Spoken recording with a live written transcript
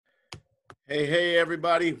Hey,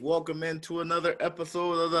 everybody. Welcome into another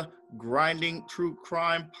episode of the Grinding True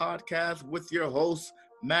Crime Podcast with your host,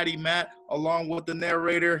 Matty Matt, along with the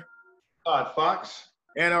narrator Todd Fox.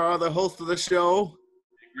 And our other host of the show,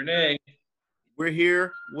 Renee. We're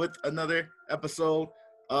here with another episode.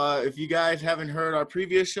 If you guys haven't heard our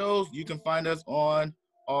previous shows, you can find us on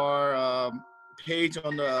our page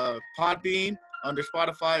on the Podbean, under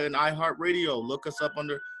Spotify and iHeartRadio. Look us up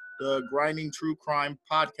under the Grinding True Crime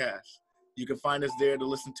Podcast. You can find us there to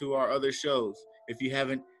listen to our other shows if you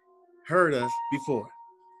haven't heard us before.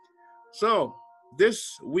 So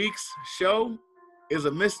this week's show is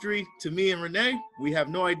a mystery to me and Renee. We have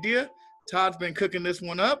no idea. Todd's been cooking this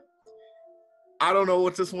one up. I don't know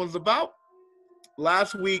what this one's about.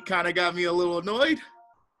 Last week kind of got me a little annoyed.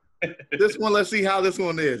 This one, let's see how this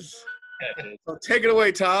one is. So take it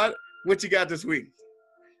away, Todd. What you got this week?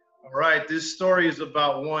 All right, this story is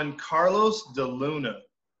about one Carlos de Luna.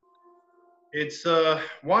 It's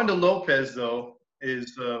Wanda Lopez, though,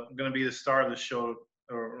 is going to be the star of the show,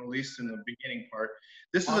 or at least in the beginning part.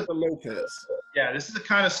 This is Lopez. Yeah, this is the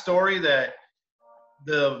kind of story that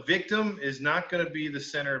the victim is not going to be the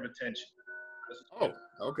center of attention. Oh,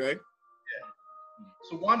 okay. Yeah.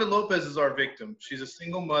 So Wanda Lopez is our victim. She's a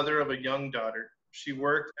single mother of a young daughter. She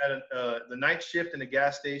worked at the night shift in a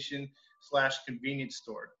gas station / convenience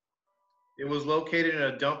store. It was located in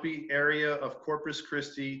a dumpy area of Corpus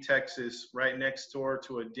Christi, Texas, right next door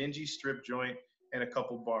to a dingy strip joint and a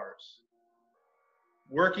couple bars.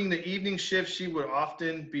 Working the evening shift, she would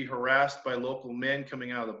often be harassed by local men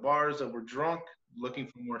coming out of the bars that were drunk, looking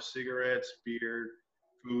for more cigarettes, beer,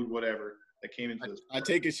 food, whatever that came into the store. I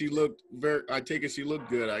take it she looked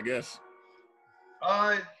good, I guess.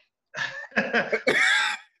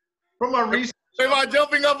 From my research, am I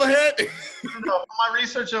jumping up ahead? from my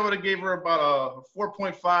research, I would have gave her about a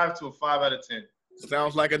 4.5 to a 5 out of 10.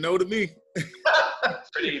 Sounds like a no to me.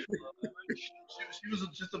 Pretty. She was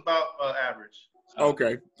just about average. So.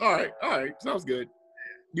 Okay. All right. Sounds good.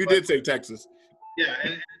 You did say Texas. Yeah.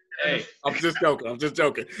 Hey. I'm just joking. I'm just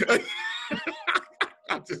joking.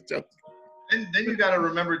 And then you got to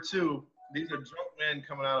remember, too, these are drunk men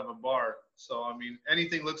coming out of a bar. So, I mean,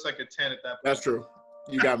 anything looks like a 10 at that point. That's true.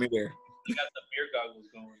 You got me there. You got the beer goggles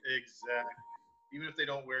going. Exactly. Even if they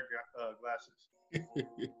don't wear glasses.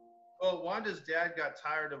 Well, Wanda's dad got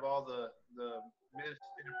tired of all the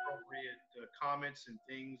inappropriate comments and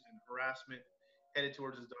things and harassment headed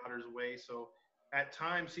towards his daughter's way. So at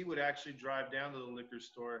times he would actually drive down to the liquor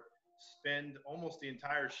store, spend almost the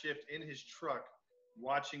entire shift in his truck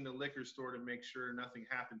watching the liquor store to make sure nothing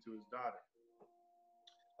happened to his daughter.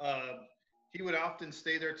 He would often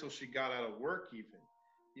stay there till she got out of work even.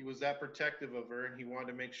 He was that protective of her, and he wanted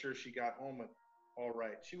to make sure she got home all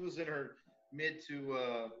right. She was in her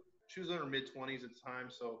mid-20s at the time,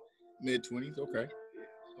 so Mid-20s, okay.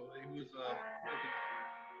 So he was.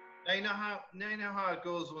 Now you know how it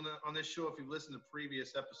goes on this show. If you've listened to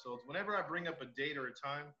previous episodes, whenever I bring up a date or a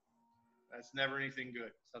time, that's never anything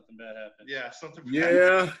good. Something bad happened. Yeah, something.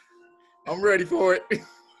 Yeah, I'm ready for it.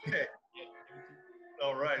 Okay.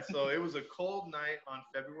 All right. So it was a cold night on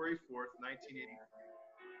February 4th, 1983.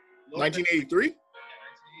 1983? Yeah,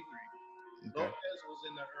 1983. Lopez was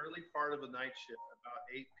in the early part of the night shift, about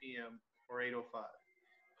 8 p.m. or 8:05.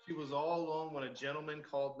 She was all alone when a gentleman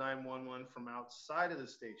called 911 from outside of the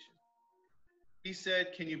station. He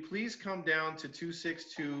said, "Can you please come down to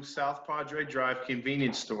 262 South Padre Drive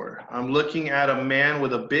convenience store? I'm looking at a man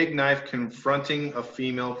with a big knife confronting a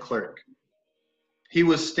female clerk." He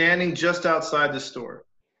was standing just outside the store.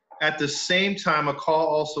 At the same time, a call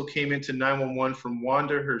also came into 911 from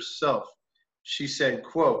Wanda herself. She said,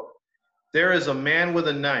 quote, "There is a man with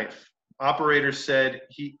a knife. Operator said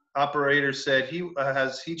he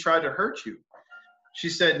has he tried to hurt you?" She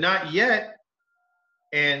said, "Not yet."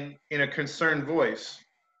 And in a concerned voice,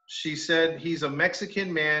 she said, "He's a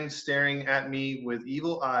Mexican man staring at me with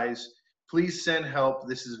evil eyes. Please send help.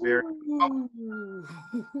 This is very..."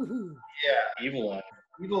 Yeah. Evil eye.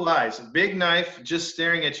 Evil eyes. A big knife just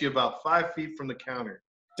staring at you about 5 feet from the counter.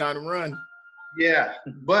 Time to run. Yeah.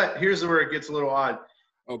 But here's where it gets a little odd.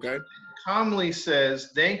 Okay. Calmly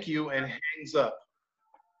says, "Thank you," and hangs up.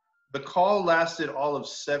 The call lasted all of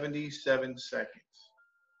 77 seconds.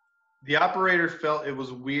 The operator felt it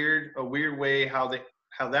was a weird way how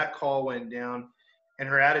that call went down, and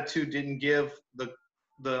her attitude didn't give the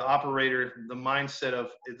operator the mindset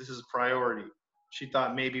of this is a priority. She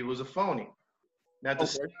thought maybe it was a phony. Now, at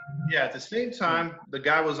the same time, the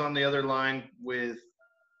guy was on the other line with,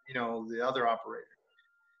 the other operator.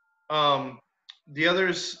 The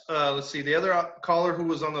other caller who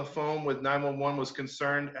was on the phone with 911 was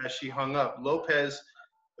concerned as she hung up. Lopez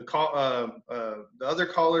The other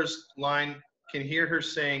caller's line can hear her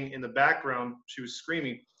saying in the background, she was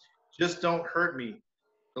screaming, "Just don't hurt me."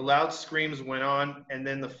 The loud screams went on, and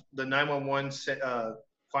then the 911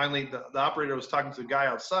 finally the operator was talking to the guy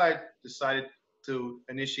outside, decided to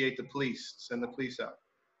initiate the police, send the police out.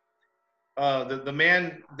 The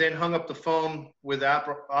man then hung up the phone with the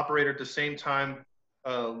operator at the same time.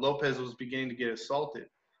 Lopez was beginning to get assaulted.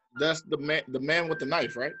 That's the man with the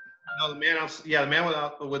knife, right? No, the man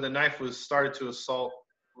with the knife was started to assault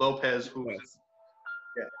Lopez, who was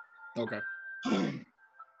Okay.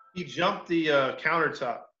 he jumped the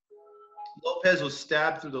countertop. Lopez was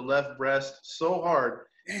stabbed through the left breast so hard,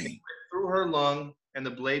 through her lung, and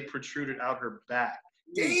the blade protruded out her back.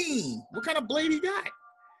 Dang! What kind of blade he got?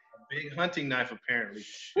 A big hunting knife, apparently.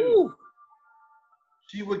 Ooh.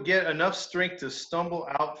 She would get enough strength to stumble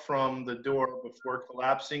out from the door before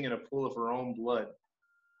collapsing in a pool of her own blood.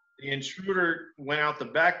 The intruder went out the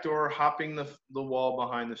back door, hopping the wall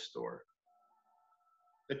behind the store.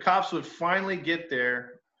 The cops would finally get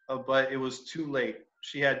there, but it was too late.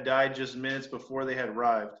 She had died just minutes before they had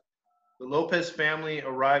arrived. The Lopez family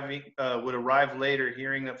would arrive later,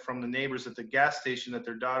 hearing that from the neighbors that the gas station that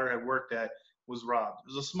their daughter had worked at was robbed. It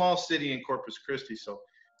was a small city in Corpus Christi, so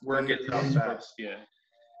word gets out fast. Yeah.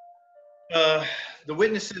 The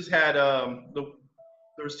witnesses had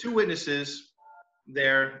there was two witnesses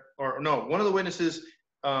there, or no, one of the witnesses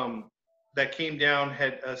that came down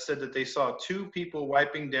had said that they saw two people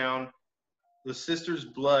wiping down their sister's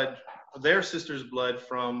blood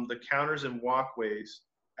from the counters and walkways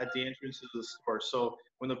at the entrance of the store. So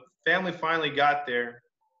when the family finally got there,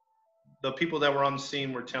 the people that were on the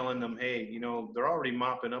scene were telling them, "Hey, you know, they're already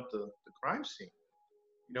mopping up the crime scene.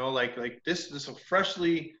 You know, like this is a fresh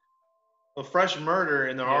murder,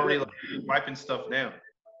 and they're already like wiping stuff down."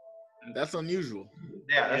 That's unusual.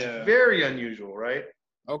 Yeah, that's very unusual, right?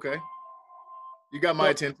 Okay. You got my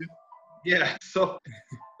attention. Yeah, so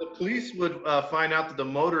the police would find out that the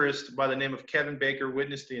motorist by the name of Kevin Baker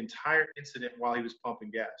witnessed the entire incident while he was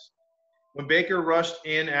pumping gas. When Baker rushed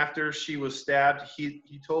in after she was stabbed,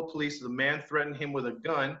 he told police the man threatened him with a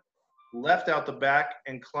gun, left out the back,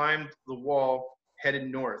 and climbed the wall headed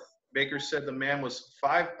north. Baker said the man was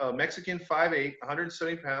Mexican, 5'8",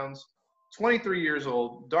 170 pounds, 23 years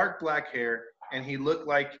old, dark black hair, and he looked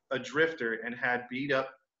like a drifter and had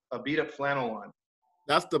a beat up flannel on.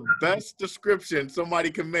 That's the best description somebody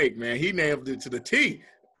can make, man. He nailed it to the T.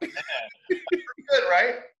 Good,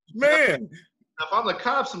 right? Man. If I'm the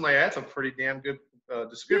cops, I'm like, that's a pretty damn good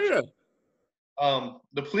description. Yeah.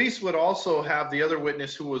 The police would also have the other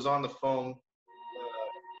witness who was on the phone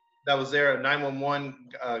that was there at 911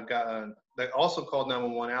 that also called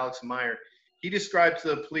 911, Alex Meyer. He described to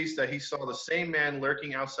the police that he saw the same man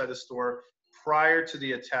lurking outside the store prior to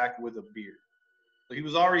the attack with a beard. So he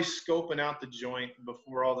was already scoping out the joint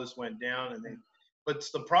before all this went down. But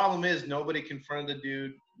the problem is nobody confronted the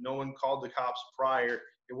dude. No one called the cops prior.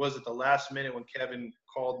 It was at the last minute when Kevin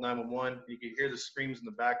called 911. You could hear the screams in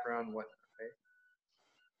the background and whatnot. Right?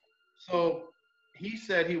 So he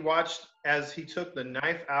said he watched as he took the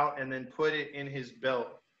knife out and then put it in his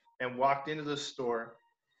belt and walked into the store.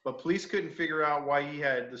 But police couldn't figure out why he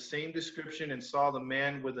had the same description and saw the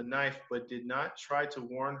man with a knife, but did not try to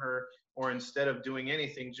warn her, or instead of doing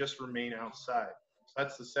anything, just remain outside. So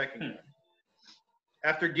that's the second guy.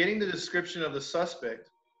 After getting the description of the suspect,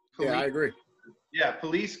 I agree. Yeah,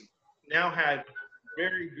 police now had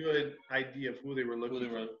very good idea of who they were looking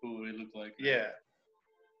for. Who they looked like. Yeah.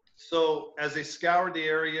 So as they scoured the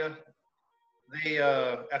area, they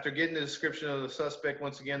after getting the description of the suspect,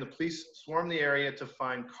 once again, the police swarmed the area to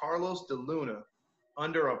find Carlos De Luna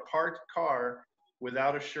under a parked car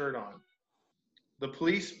without a shirt on. The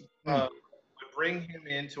police would bring him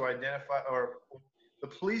in to identify, or the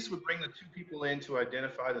police would bring the two people in to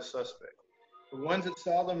identify the suspect. The ones that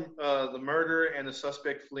saw the murder and the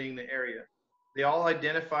suspect fleeing the area. They all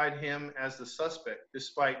identified him as the suspect,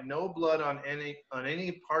 despite no blood on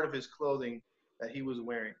any part of his clothing that he was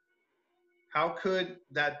wearing. How could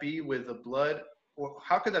that be with the blood, or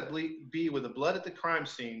how could that be with the blood at the crime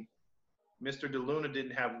scene? Mr. De Luna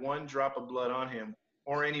didn't have one drop of blood on him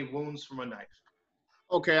or any wounds from a knife.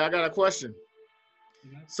 Okay, I got a question.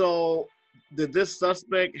 So, did this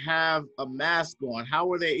suspect have a mask on? How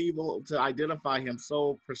were they able to identify him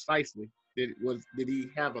so precisely? Did he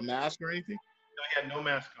have a mask or anything? No, he had no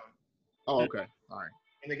mask on. Oh, okay. All right.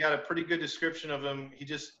 And they got a pretty good description of him. He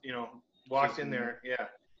just, walked in there. Yeah.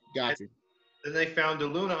 Got you. Then they found De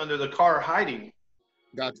Luna under the car hiding.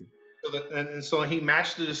 Got you. And so he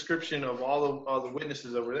matched the description of all the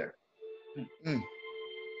witnesses over there.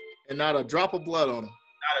 And not a drop of blood on him.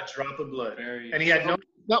 Not a drop of blood. Very, and he had no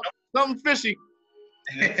Something fishy.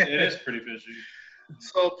 It is pretty fishy.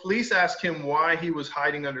 So police asked him why he was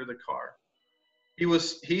hiding under the car.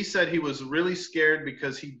 He said he was really scared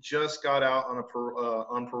because he just got out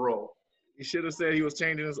on parole. You should have said he was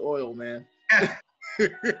changing his oil, man.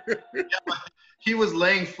 He was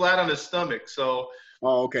laying flat on his stomach, so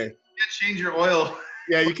Oh, okay. you can't change your oil.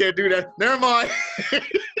 Yeah, you can't do that. Never mind.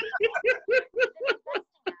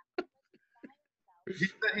 He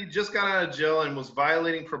said he just got out of jail and was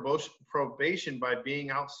violating probation by being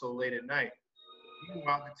out so late at night.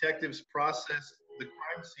 Meanwhile, detectives processed the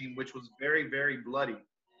crime scene, which was very, very bloody.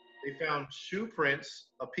 They found shoe prints,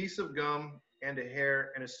 a piece of gum, and a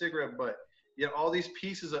hair, and a cigarette butt. Yet all these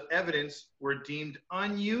pieces of evidence were deemed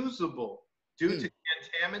unusable due to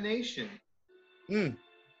contamination.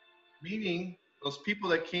 Meaning, those people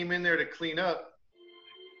that came in there to clean up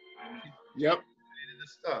Yep. needed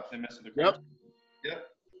this stuff. They messed with Yep. Yep.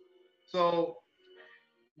 So,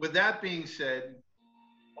 with that being said,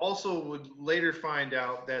 also would later find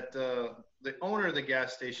out that the owner of the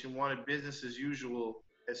gas station wanted business as usual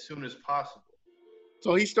as soon as possible.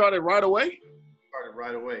 So he started right away? Started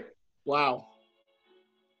right away. Wow.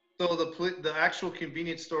 So the actual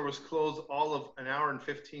convenience store was closed all of an hour and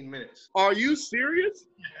 15 minutes. Are you serious?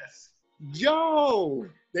 Yes. Yo,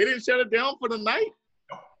 they didn't shut it down for the night?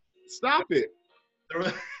 No. Stop it.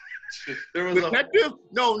 There was Detective?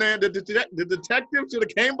 No, man, the detective should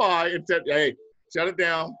have came by and said, hey, shut it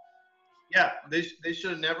down. Yeah, they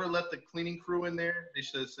should have never let the cleaning crew in there. They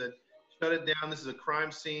should have said, shut it down. This is a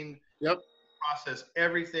crime scene. Yep. Process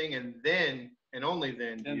everything, and then, and only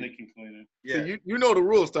then. Then they can clean it. Yeah. So you know the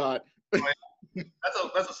rules, Todd.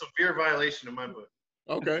 That's a severe violation in my book.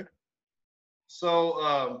 Okay.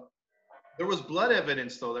 So there was blood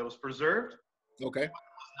evidence, though, that was preserved. Okay.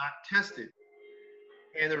 Was not tested.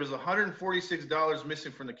 And there was $146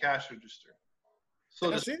 missing from the cash register.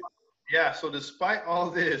 So That's it? Yeah, so despite all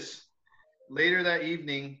this, later that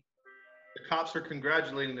evening, the cops were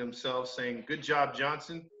congratulating themselves, saying, good job,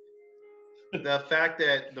 Johnson. The fact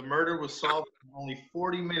that the murder was solved in only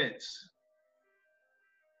 40 minutes.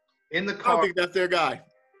 In the I don't car, think that's their guy.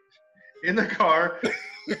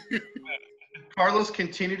 Carlos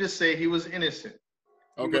continued to say he was innocent.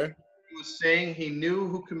 Okay. He was saying he knew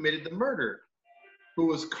who committed the murder, who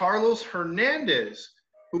was Carlos Hernandez,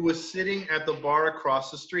 who was sitting at the bar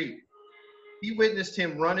across the street. He witnessed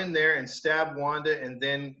him run in there and stab Wanda, and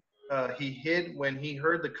then he hid when he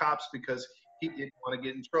heard the cops because he didn't want to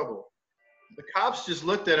get in trouble. The cops just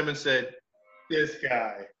looked at him and said, this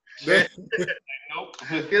guy. Nope.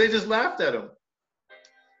 They just laughed at him.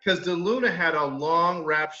 Because DeLuna had a long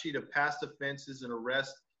rap sheet of past offenses and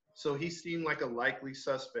arrests, so he seemed like a likely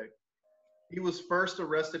suspect. He was first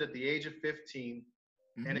arrested at the age of 15,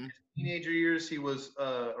 and in his teenager years, he was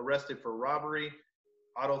arrested for robbery,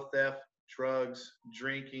 auto theft, drugs,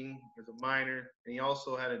 drinking as a minor, and he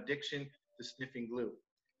also had addiction to sniffing glue.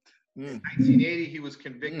 In 1980, he was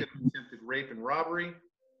convicted of attempted rape and robbery.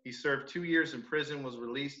 He served 2 years in prison, was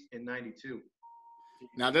released in 92.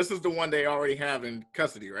 Now, this is the one they already have in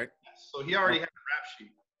custody, right? So he already had a rap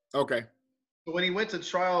sheet. Okay. So when he went to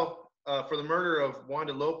trial for the murder of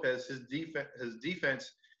Wanda Lopez, his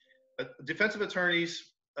defensive attorneys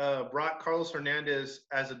brought Carlos Hernandez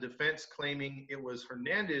as a defense, claiming it was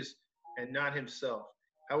Hernandez and not himself.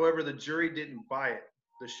 However, the jury didn't buy it.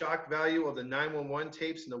 The shock value of the 911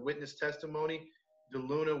 tapes and the witness testimony,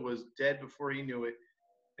 DeLuna was dead before he knew it,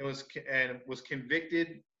 and was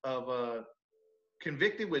convicted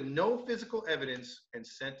with no physical evidence and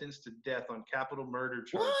sentenced to death on capital murder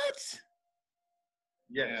charge. What?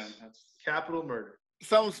 Yes, Yeah, capital murder.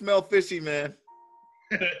 Something smell fishy, man.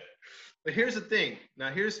 But here's the thing.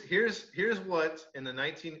 Now here's what in the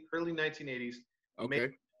early 1980s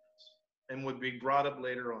Okay. and would be brought up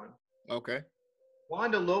later on. Okay.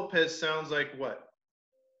 Wanda Lopez sounds like what?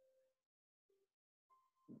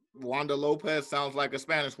 Wanda Lopez sounds like a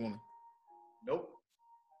Spanish woman. Nope.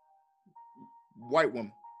 White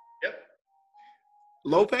woman. Yep.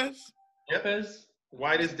 Lopez? Yep. Lopez?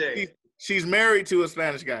 White as day. She's married to a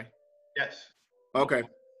Spanish guy. Yes. Okay.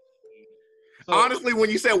 So, Honestly, when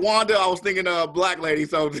you said Wanda, I was thinking black lady,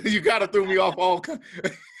 so you kind of threw me off all.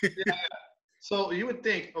 yeah. So you would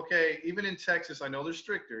think, okay, even in Texas, I know they're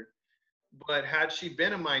stricter, but had she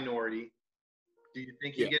been a minority, do you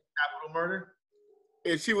think you get capital murder?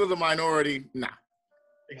 If she was a minority, nah.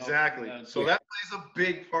 Exactly. Oh, So that plays a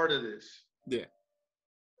big part of this. Yeah.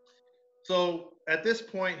 So at this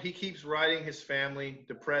point, he keeps writing his family,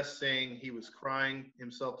 depressed, saying he was crying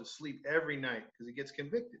himself to sleep every night because he gets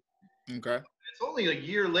convicted. Okay. It's only a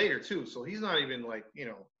year later, too, so he's not even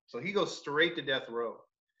so he goes straight to death row.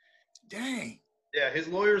 Dang. Yeah, his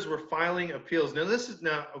lawyers were filing appeals. Now this is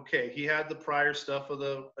okay. He had the prior stuff of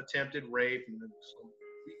the attempted rape, and so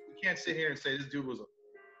we can't sit here and say this dude was a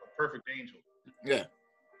perfect angel. Yeah.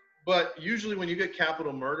 But usually, when you get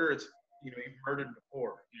capital murder, it's you've murdered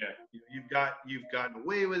before. Yeah. You've gotten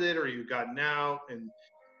away with it, or you've gotten out, and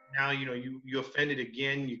now you offended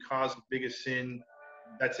again. You caused the biggest sin.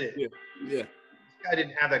 That's it. Yeah. Yeah. This guy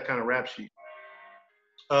didn't have that kind of rap sheet.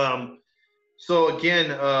 So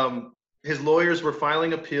again, his lawyers were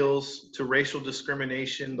filing appeals to racial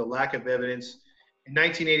discrimination, the lack of evidence. In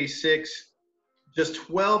 1986, just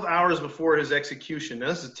 12 hours before his execution. Now,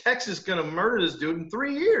 this is Texas going to murder this dude in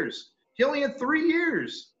 3 years. He only had 3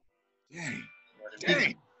 years. Dang.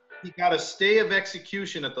 Dang. He got a stay of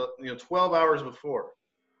execution at the 12 hours before.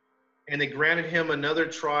 And they granted him another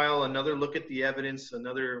trial, another look at the evidence,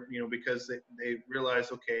 another, because they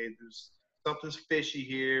realized, okay, there's something's fishy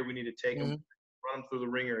here. We need to take him, run him through the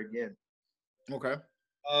ringer again. Okay.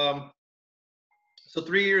 So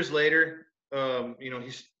 3 years later,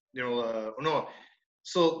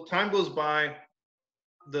 so time goes by.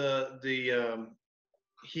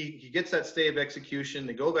 He gets that stay of execution.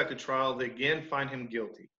 They go back to trial. They again find him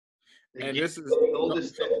guilty. And this is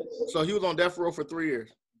so he was on death row for 3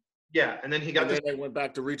 years. Yeah, and then they went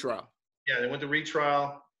back to retrial. Yeah, they went to retrial.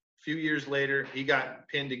 A few years later, he got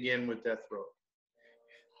pinned again with death row.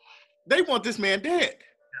 They want this man dead.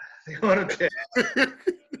 They want him dead. Any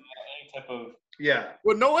type of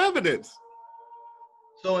with no evidence.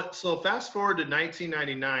 So fast forward to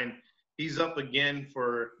 1999, he's up again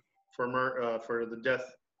for the death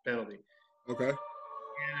penalty. Okay. And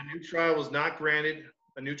a new trial was not granted.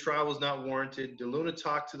 A new trial was not warranted. DeLuna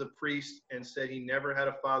talked to the priest and said he never had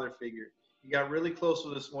a father figure. He got really close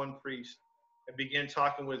with this one priest and began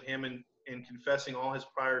talking with him and confessing all his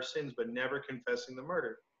prior sins, but never confessing the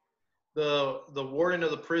murder. The warden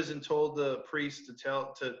of the prison told the priest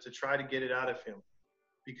to try to get it out of him,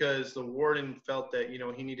 because the warden felt that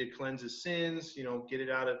he needed to cleanse his sins, get it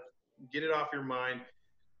off your mind,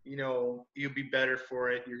 you'll be better for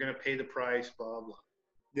it. You're gonna pay the price, blah blah.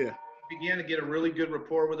 Yeah. He began to get a really good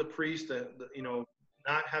rapport with the priest.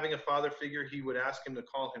 Not having a father figure, he would ask him to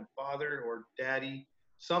call him father or daddy,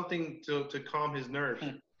 something to calm his nerves.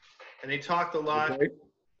 And they talked a lot. Okay.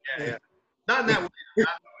 Yeah. Not in that way.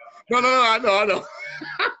 No, I know.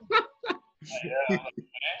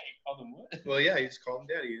 Well, yeah, he just called him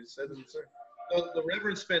daddy. He said him, sir. So the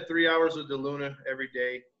Reverend spent 3 hours with DeLuna every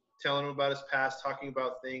day, telling him about his past, talking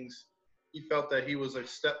about things. He felt that he was a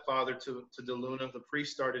stepfather to DeLuna. The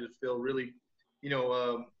priest started to feel really,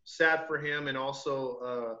 sad for him, and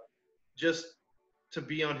also just to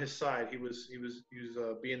be on his side. He was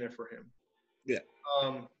being there for him. Yeah.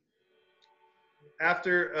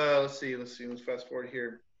 After let's fast forward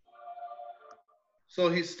here. So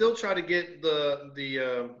he still tried to get he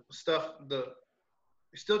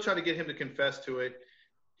still tried to get him to confess to it.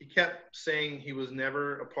 He kept saying he was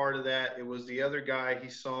never a part of that. It was the other guy. He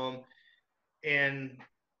saw him, and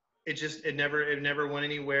it never went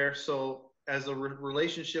anywhere. So as the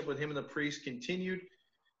relationship with him and the priest continued,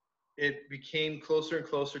 it became closer and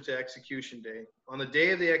closer to execution day. On the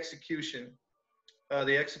day of the execution,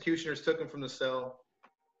 the executioners took him from the cell.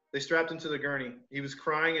 They strapped him to the gurney. He was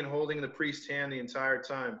crying and holding the priest's hand the entire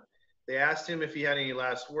time. They asked him if he had any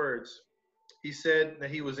last words. He said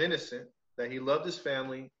that he was innocent, that he loved his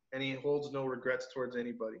family, and he holds no regrets towards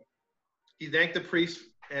anybody. He thanked the priest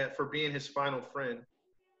for being his final friend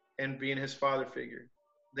and being his father figure.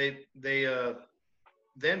 They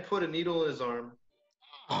then put a needle in his arm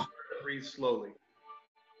and breathe slowly.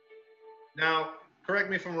 Now, correct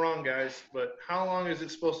me if I'm wrong, guys, but how long is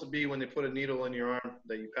it supposed to be when they put a needle in your arm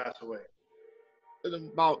that you pass away?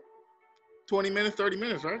 About 20 minutes, 30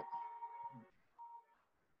 minutes, right?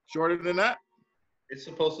 Shorter than that? It's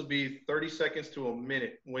supposed to be 30 seconds to a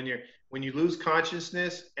minute. When you lose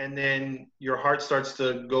consciousness and then your heart starts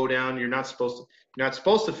to go down, you're not supposed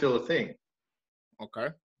to feel a thing. Okay.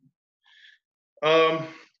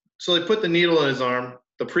 So they put the needle in his arm.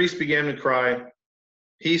 The priest began to cry.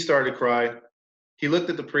 He started to cry. He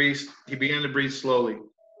looked at the priest. He began to breathe slowly.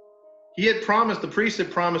 The priest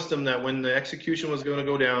had promised him that when the execution was going to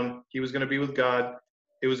go down, he was going to be with God.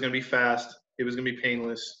 It was going to be fast. It was going to be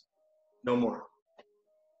painless. No more.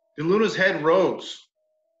 DeLuna's head rose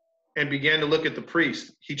and began to look at the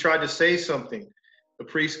priest. He tried to say something. The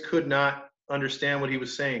priest could not understand what he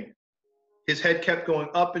was saying. His head kept going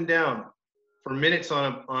up and down for minutes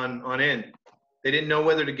on end. They didn't know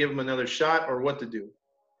whether to give him another shot or what to do.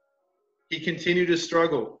 He continued to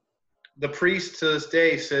struggle. The priest to this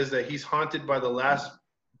day says that he's haunted by the last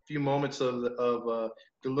few moments of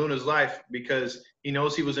DeLuna's life because he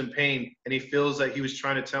knows he was in pain and he feels that he was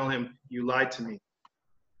trying to tell him, "You lied to me."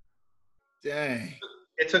 Dang.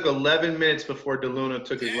 It took 11 minutes before DeLuna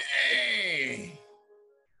took his life. Dang.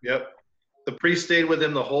 Yep. The priest stayed with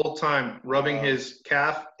him the whole time, rubbing his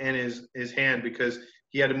calf and his hand because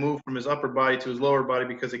he had to move from his upper body to his lower body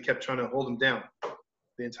because they kept trying to hold him down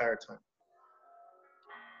the entire time.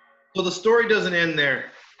 So the story doesn't end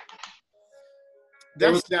there.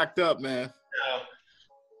 That's stacked up, man.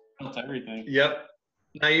 That's everything. Yep.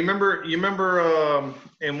 Now you remember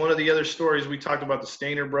in one of the other stories we talked about the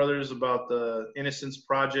Stainer brothers, about the Innocence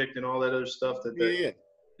Project and all that other stuff that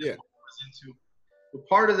Yeah. was into. But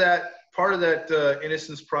part of that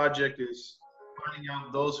Innocence Project is finding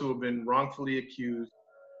out those who have been wrongfully accused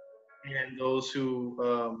and those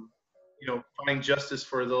who finding justice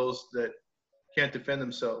for those that can't defend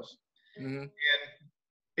themselves. Mm-hmm. And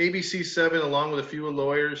ABC7, along with a few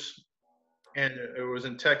lawyers, and it was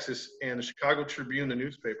in Texas, and the Chicago Tribune, the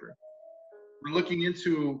newspaper, were looking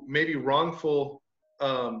into maybe wrongful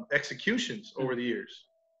executions over the years.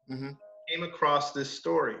 Mm-hmm. Came across this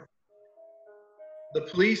story. The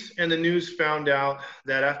police and the news found out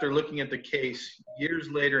that after looking at the case years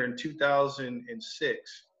later in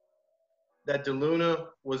 2006, that DeLuna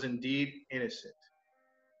was indeed innocent.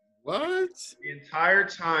 What? The entire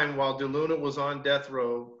time while DeLuna was on death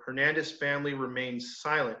row, Hernandez family remained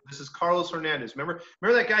silent. This is Carlos Hernandez. Remember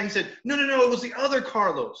that guy? He said, no, it was the other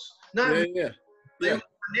Carlos. Not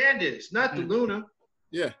Hernandez, not DeLuna.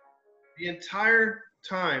 Yeah. The entire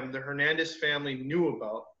time the Hernandez family knew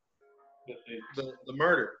about the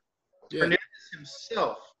murder. Yeah. Hernandez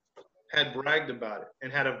himself had bragged about it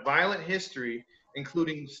and had a violent history,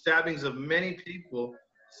 including stabbings of many people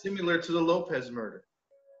similar to the Lopez murder.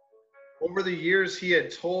 Over the years, he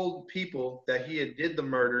had told people that he had did the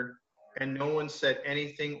murder, and no one said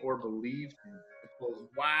anything or believed him.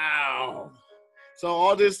 Wow. So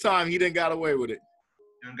all this time, he didn't got away with it.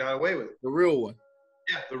 And got away with it. The real one.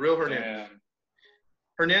 Yeah, the real Hernandez. Yeah.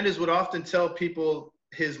 Hernandez would often tell people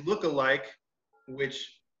his look-alike,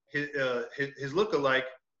 which his look-alike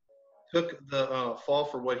took the fall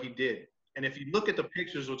for what he did. And if you look at the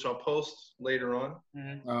pictures, which I'll post later on,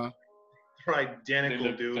 they're identical, They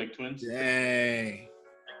look dude. like twins. Dang.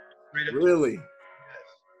 Straight up. Really?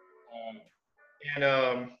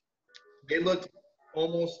 And they looked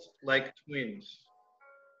almost like twins.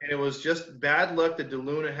 And it was just bad luck that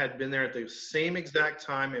DeLuna had been there at the same exact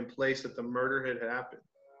time and place that the murder had happened.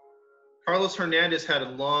 Carlos Hernandez had a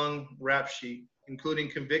long rap sheet, including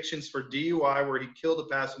convictions for DUI, where he killed a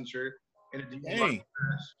passenger in a DUI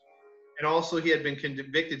crash. And also he had been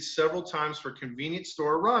convicted several times for convenience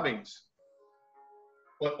store robbings,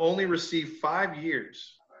 but only received 5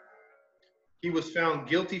 years. He was found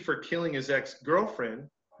guilty for killing his ex-girlfriend,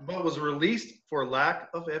 but was released for lack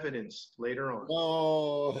of evidence later on.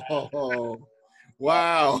 Oh,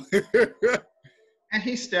 wow. And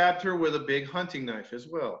he stabbed her with a big hunting knife as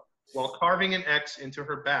well, while carving an X into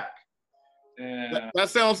her back. That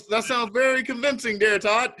sounds very convincing there,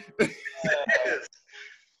 Todd.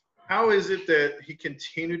 How is it that he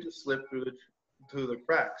continued to slip through the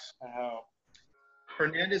cracks? How?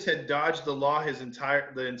 Hernandez had dodged the law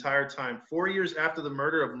the entire time. 4 years after the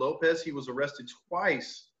murder of Lopez, he was arrested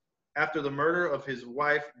twice after the murder of his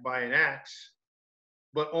wife by an axe,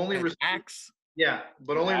 but only received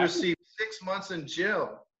 6 months in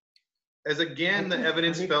jail, as again the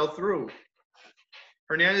evidence fell through.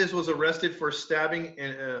 Hernandez was arrested for stabbing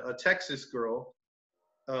a Texas girl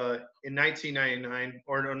in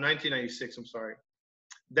 1996. I'm sorry.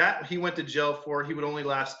 That he went to jail for. He would only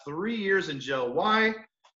last 3 years in jail. Why?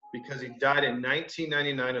 Because he died in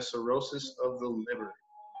 1999 of cirrhosis of the liver.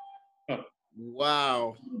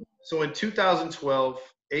 Wow. So in 2012,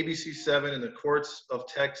 ABC7 and the courts of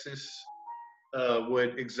Texas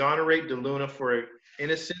would exonerate DeLuna for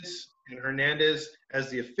innocence and Hernandez as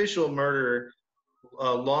the official murderer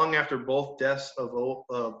long after both deaths of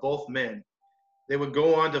both men. They would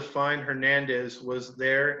go on to find Hernandez was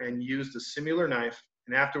there and used a similar knife,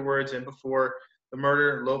 and afterwards and before the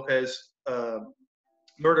murder of Lopez,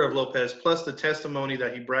 plus the testimony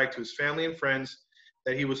that he bragged to his family and friends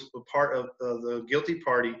that he was a part of the guilty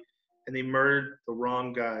party and they murdered the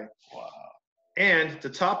wrong guy. Wow. And to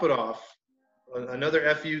top it off, another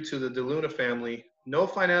FU to the DeLuna family, no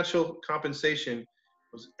financial compensation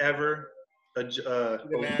was ever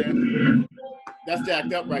Man, that's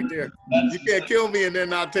jacked up right there. You can't kill me and then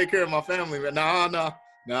not take care of my family. But nah.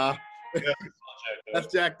 Yeah.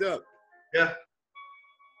 That's jacked up. Yeah.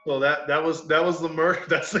 Well, that was the murder.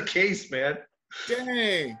 That's the case, man.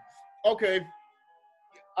 Dang. Okay.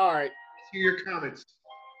 All right. Let's hear your comments.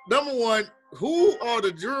 number one, who are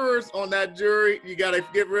the jurors on that jury? You got to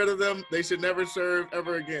get rid of them. They should never serve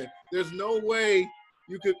ever again. There's no way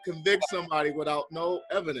you could convict somebody without no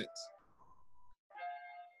evidence.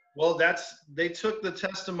 Well, they took the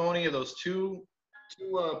testimony of those two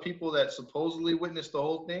people that supposedly witnessed the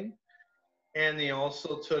whole thing, and they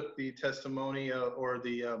also took the testimony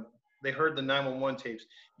they heard the 911 tapes.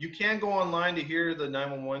 You can go online to hear the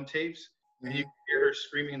 911 tapes, and you can hear her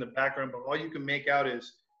screaming in the background, but all you can make out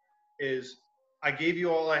is I gave you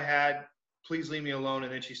all I had, please leave me alone,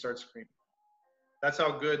 and then she starts screaming. That's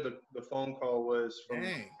how good the phone call was from.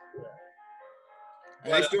 Dang.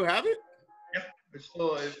 And they still have it? Yeah, it's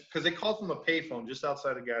still, because they called from a payphone just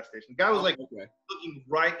outside the gas station. The guy was looking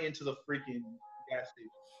right into the freaking gas station.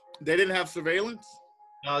 They didn't have surveillance?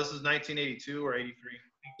 No, this is 1982 or 83.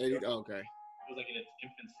 Okay. It was like in its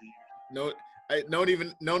infancy.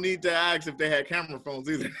 No need to ask if they had camera phones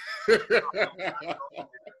either.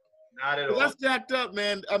 Not at all. That's jacked up,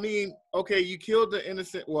 man. I mean, okay, you killed the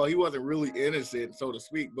innocent. Well, he wasn't really innocent, so to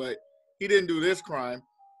speak, but he didn't do this crime.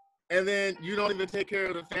 And then you don't even take care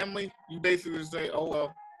of the family. You basically say, "Oh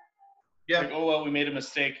well." Yeah. Like, oh well, we made a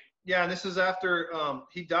mistake. Yeah, and this is after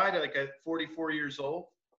he died at 44 years old,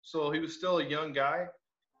 so he was still a young guy.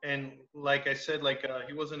 And like I said,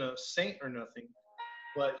 he wasn't a saint or nothing,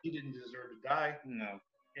 but he didn't deserve to die. No.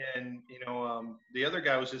 And the other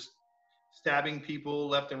guy was just stabbing people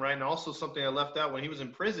left and right. And also something I left out, when he was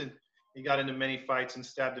in prison, he got into many fights and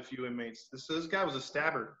stabbed a few inmates. This guy was a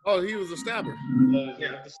stabber. Oh, he was a stabber.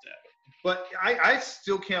 Yeah. But I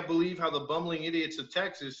still can't believe how the bumbling idiots of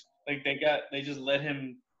Texas, Like they just let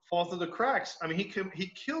him fall through the cracks. I mean, he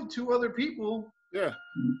killed 2 other people. Yeah.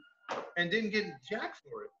 And didn't get jack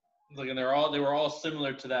for it. like, and they were all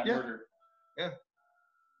similar to that murder. Yeah.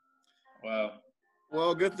 Wow.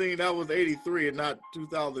 Well, good thing that was 83 and not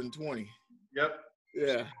 2020. Yep.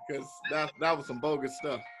 Yeah, because that was some bogus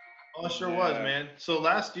stuff. Oh, it sure was, man. So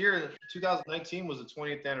last year, 2019, was the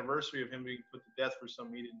 20th anniversary of him being put to death for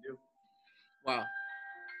something he didn't do. Wow.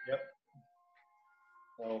 Yep.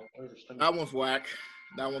 So that one's whack.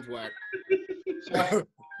 Now,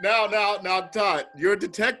 Todd, your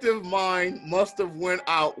detective mind must have went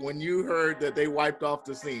out when you heard that they wiped off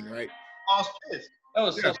the scene, right? I was pissed. That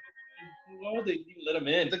was so. Why would they even let him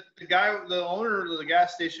in? The owner of the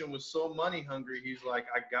gas station was so money hungry. He's like,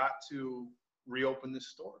 I got to reopen this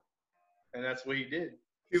store, and that's what he did.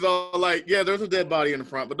 He's all like, yeah, there's a dead body in the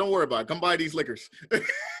front, but don't worry about it. Come buy these liquors.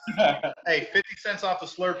 Hey, 50 cents off the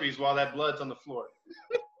Slurpees while that blood's on the floor.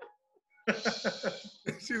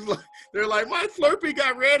 They're like, my Slurpee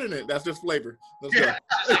got red in it. That's just flavor. Let's go.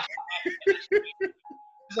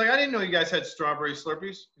 He's like, I didn't know you guys had strawberry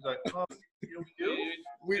Slurpees. He's like, oh,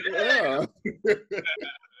 we do? Yeah.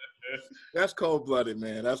 That's cold-blooded,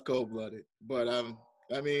 man. That's cold-blooded. But,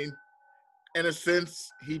 I mean, in a sense,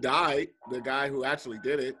 he died, the guy who actually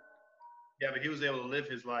did it. Yeah, but he was able to live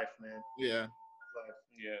his life, man. Yeah.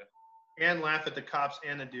 Yeah. And laugh at the cops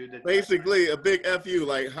and the dude that basically a big F you.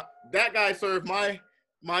 Like, that guy served my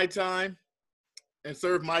time and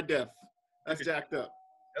served my death. That's jacked up.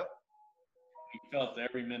 Yep. He felt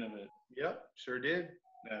every minute of it. Yep, sure did.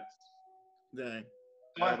 That's dang.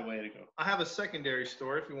 Bad way to go. I have a secondary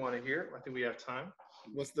story if you want to hear it. I think we have time.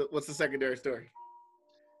 What's the secondary story?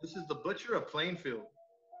 This is the Butcher of Plainfield.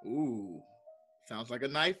 Ooh, sounds like a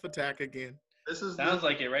knife attack again. Sounds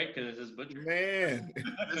like it, right? Because it's butcher. Man,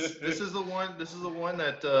 this is the one. This is the one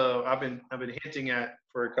that I've been hinting at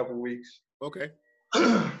for a couple weeks. Okay.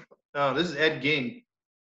 This is Ed Gein.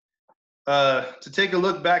 To take a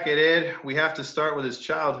look back at Ed, we have to start with his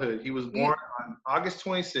childhood. He was born on August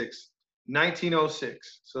 26,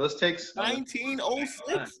 1906. So let's take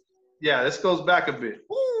 1906. Yeah, this goes back a bit.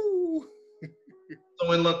 Woo.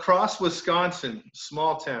 So in La Crosse, Wisconsin,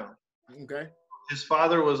 small town. Okay. His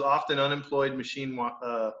father was often unemployed machine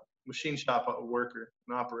shop worker,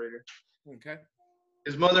 an operator. Okay.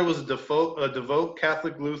 His mother was a devout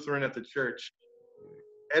Catholic Lutheran at the church.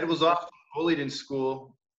 Ed was often bullied in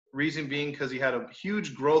school, reason being because he had a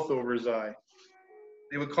huge growth over his eye.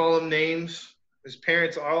 They would call him names. His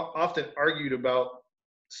parents often argued about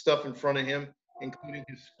stuff in front of him, including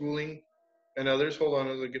his schooling and others. Hold on,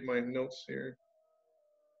 as I get my notes here.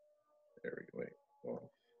 There we go. Wait. Oh.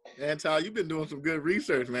 Antal, you've been doing some good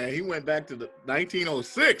research, man. He went back to the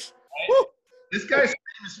 1906. Woo! This guy's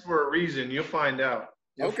famous for a reason. You'll find out.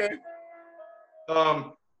 Okay.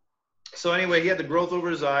 So anyway, he had the growth over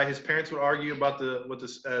his eye. His parents would argue about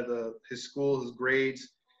his school, his grades,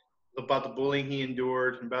 about the bullying he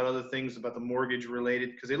endured, and about other things, about the mortgage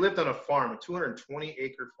related, because they lived on a farm, a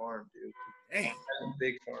 220-acre farm, dude. Damn. A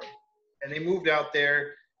big farm. And they moved out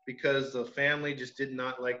there because the family just did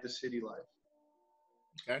not like the city life.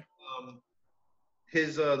 Okay.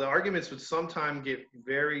 The arguments would sometimes get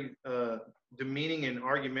very demeaning and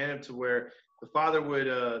argumentative, to where the father would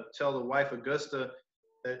tell the wife Augusta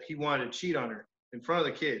that he wanted to cheat on her in front of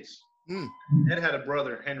the kids. Ed had a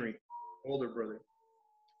brother, Henry, older brother.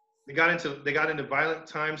 They got into violent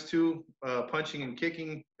times too, punching and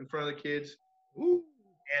kicking in front of the kids. Ooh.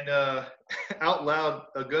 And out loud,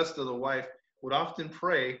 Augusta, the wife, would often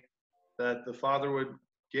pray that the father would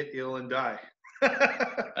get ill and die.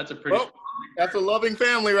 That's a pretty. Well, that's a loving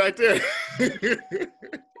family right there.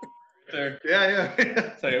 There. Yeah.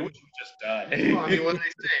 It's like, I wish we just died. Well, I mean, what they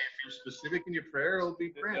say, if you're specific in your prayer, it'll be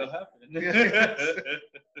granted. It'll happen.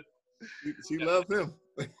 She loved him.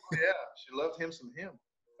 Yeah, she loved him some him.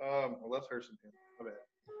 I loved her some him. My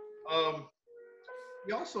bad.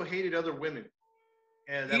 He also hated other women.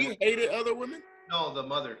 And He hated other women? No, the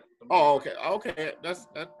mother. Oh, okay. Okay. That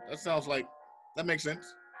sounds like that makes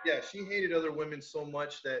sense. Yeah, she hated other women so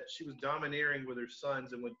much that she was domineering with her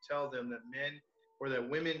sons and would tell them that men or that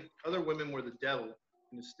other women were the devil,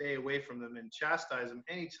 and to stay away from them, and chastise them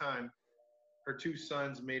anytime her two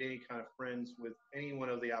sons made any kind of friends with anyone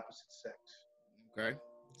of the opposite sex. Okay.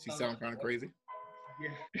 She sounds kind of crazy.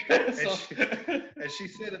 Yeah. And she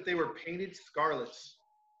said that they were painted scarlets,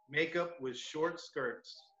 makeup with short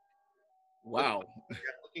skirts. Wow.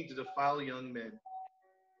 Looking to defile young men.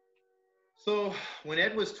 So when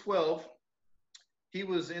Ed was 12, he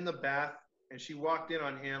was in the bath and she walked in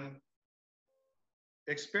on him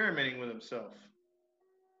experimenting with himself.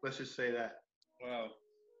 Let's just say that. Wow.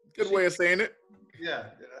 Good way of saying it. Yeah.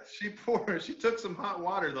 She took some hot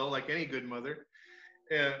water though, like any good mother,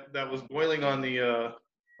 that was boiling on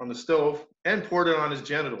the stove, and poured it on his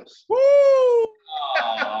genitals. Woo!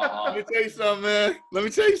 Let me tell you something, man. Let me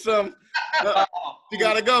tell you something. She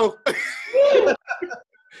gotta go.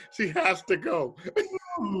 She has to go.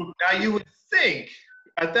 Now you would think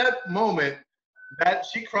at that moment that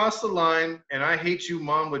she crossed the line and "I hate you,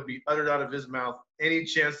 Mom" would be uttered out of his mouth any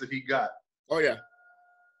chance that he got. Oh yeah.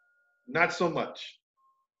 Not so much.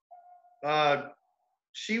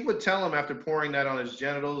 She would tell him after pouring that on his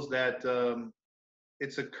genitals that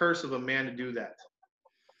it's a curse of a man to do that.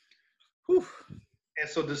 Whew. And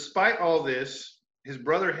so despite all this, his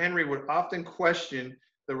brother Henry would often question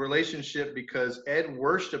the relationship because Ed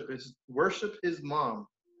worshiped his mom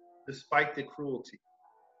despite the cruelty.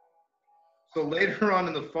 So later on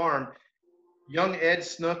in the farm, young Ed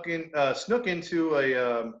snuck into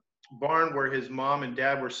a barn where his mom and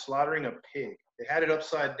dad were slaughtering a pig. They had it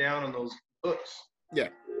upside down on those hooks. Yeah.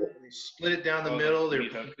 They split it down the middle.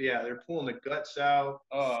 They're pulling the guts out.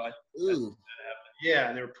 Oh, Ooh. Yeah,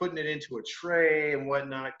 and they were putting it into a tray and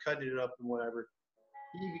whatnot, cutting it up and whatever.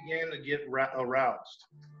 He began to get aroused.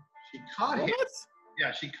 She caught him.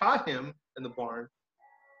 Yeah, she caught him in the barn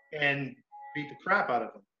and beat the crap out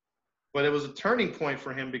of him. But it was a turning point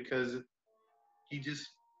for him because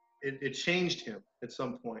it changed him at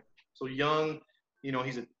some point. So young,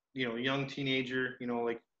 he's a young teenager,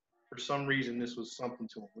 like for some reason this was something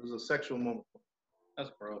to him. It was a sexual moment for him.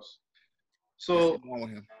 that's gross. So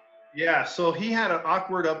yeah, so he had an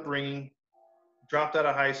awkward upbringing, dropped out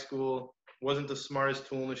of high school, wasn't the smartest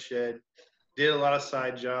tool in the shed, did a lot of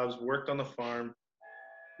side jobs, worked on the farm.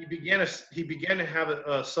 He began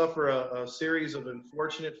to suffer a series of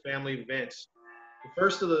unfortunate family events. The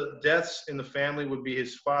first of the deaths in the family would be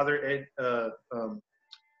his father, Ed.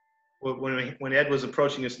 When Ed was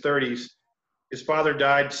approaching his 30s, his father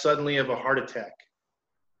died suddenly of a heart attack.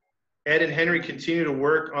 Ed and Henry continued to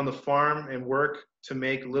work on the farm and work to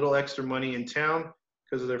make little extra money in town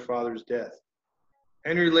because of their father's death.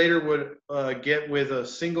 Henry later would get with a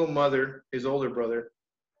single mother, his older brother,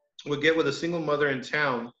 would get with a single mother in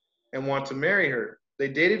town and want to marry her. They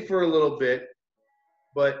dated for a little bit,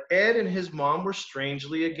 but Ed and his mom were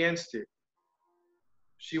strangely against it.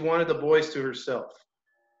 She wanted the boys to herself.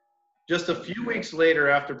 Just a few weeks later,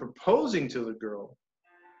 after proposing to the girl,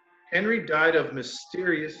 Henry died of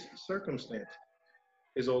mysterious circumstance,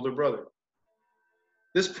 his older brother.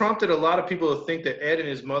 This prompted a lot of people to think that Ed and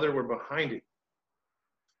his mother were behind it.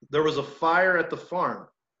 There was a fire at the farm,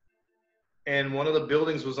 and one of the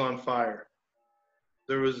buildings was on fire.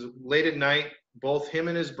 There was late at night, both him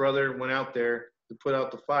and his brother went out there to put out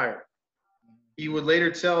the fire. He would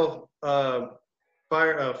later tell fire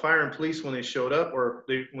and police when they showed up,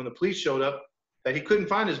 when the police showed up, that he couldn't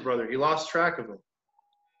find his brother. He lost track of him.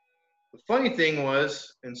 The funny thing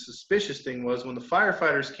was, and suspicious thing was, when the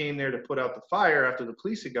firefighters came there to put out the fire after the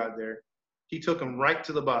police had got there, he took them right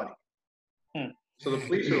to the body. So the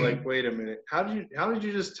police were like, wait a minute, how did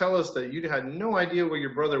you just tell us that you had no idea where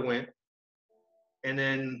your brother went? and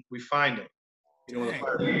then we find him. You know, when the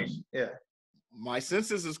fire goes. Yeah. My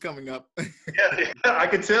census is coming up. Yeah, I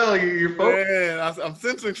can tell you're focused. Man, I'm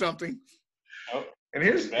sensing something. Oh, And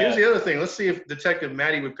here's the other thing. Let's see if Detective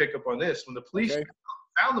Matty would pick up on this. When the police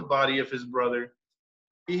found the body of his brother,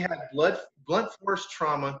 he had blunt force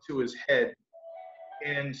trauma to his head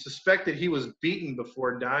and suspected he was beaten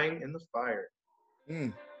before dying in the fire.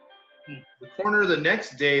 Mm. The coroner the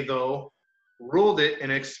next day, though, ruled it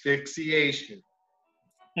an asphyxiation.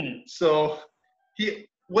 So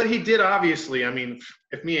what he did, obviously, I mean,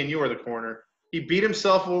 if me and you were the coroner, he beat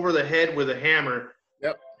himself over the head with a hammer.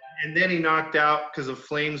 Yep. And then he knocked out because of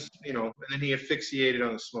flames, you know, and then he asphyxiated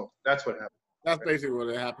on the smoke. That's what happened. That's basically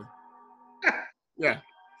what happened. Yeah.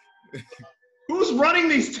 Who's running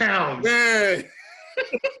these towns? Yeah.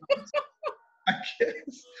 I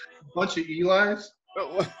guess. A bunch of Eli's.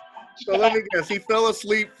 So let me guess. He fell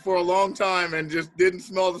asleep for a long time and just didn't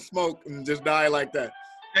smell the smoke and just died like that.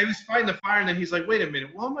 He was fighting the fire, and then he's like, wait a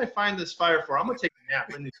minute. What am I fighting this fire for? I'm going to take a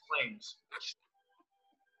nap in these flames.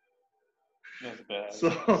 That's bad.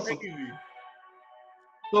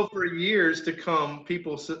 So for years to come,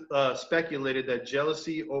 people speculated that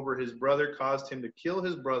jealousy over his brother caused him to kill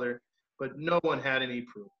his brother, but no one had any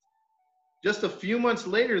proof. Just a few months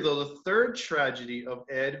later, though, the third tragedy of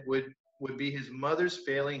Ed would be his mother's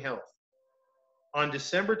failing health. On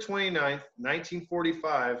December 29th,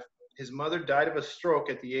 1945, his mother died of a stroke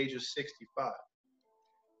at the age of 65.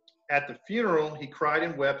 At the funeral, he cried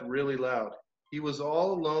and wept really loud. He was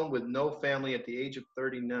all alone with no family at the age of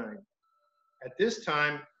 39. At this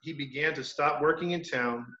time, he began to stop working in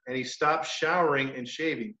town, and he stopped showering and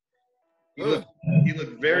shaving. He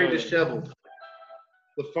looked very disheveled.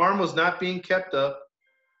 The farm was not being kept up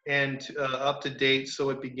and up to date, so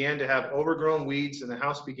it began to have overgrown weeds, and the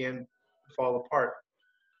house began to fall apart.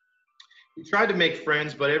 He tried to make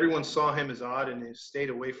friends, but everyone saw him as odd and stayed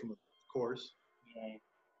away from him, of course.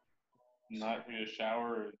 Not going to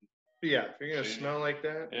shower. Yeah, if you're going to smell like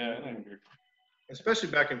that. Yeah. Especially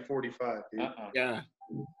back in 45, dude. Yeah.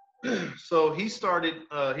 So he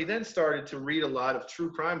then started to read a lot of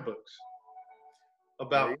true crime books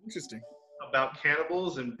about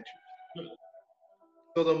cannibals and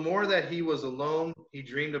so the more that he was alone, he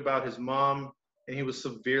dreamed about his mom, and he was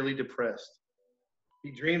severely depressed.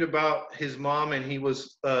 He dreamed about his mom, and he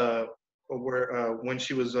was when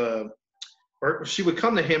she was or she would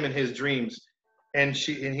come to him in his dreams, and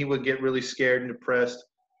he would get really scared and depressed.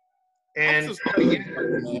 And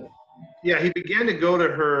he began to go to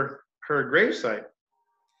her gravesite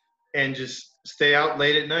and just stay out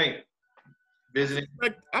late at night visiting.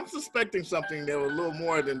 I'm suspecting something that was a little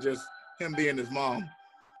more than just him being his mom.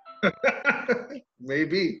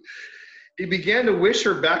 Maybe. He began to wish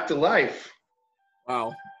her back to life.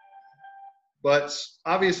 Wow. But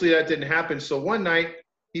obviously that didn't happen. So one night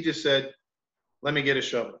he just said, let me get a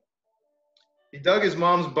shovel. He dug his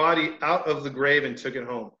mom's body out of the grave and took it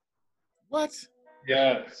home. What?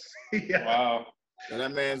 Yes. Yeah. Wow. So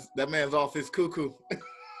that man's off his cuckoo.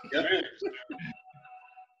 Yep.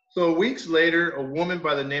 So weeks later, a woman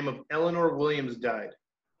by the name of Eleanor Williams died.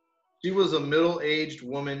 She was a middle-aged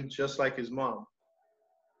woman just like his mom.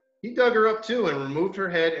 He dug her up too and removed her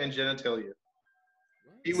head and genitalia.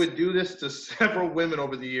 He would do this to several women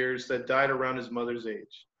over the years that died around his mother's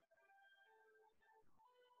age.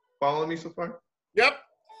 Following me so far? Yep,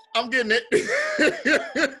 I'm getting it.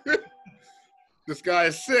 This guy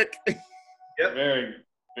is sick. Yep. Very,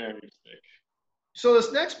 very sick. So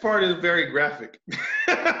this next part is very graphic.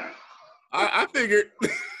 I figured.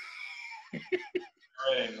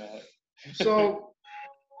 Right, Matt. So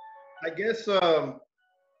I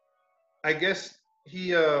guess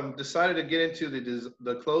he decided to get into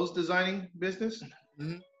the clothes designing business.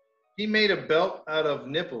 Mm-hmm. He made a belt out of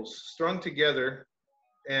nipples strung together,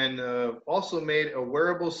 and also made a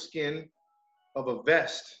wearable skin of a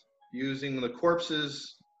vest using the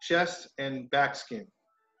corpse's chest and back skin.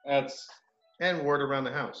 And wore it around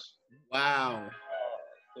the house. Wow.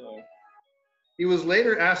 He was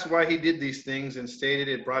later asked why he did these things and stated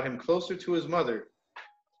it brought him closer to his mother.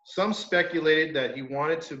 Some speculated that he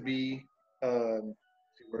wanted to be,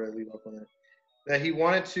 where I leave off on that, that he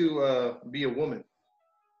wanted to be a woman.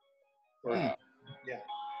 Wow. Yeah,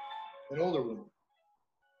 an older woman.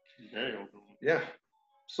 Very old woman. Yeah.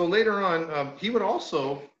 So later on, he would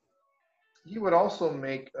also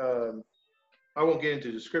make, I won't get into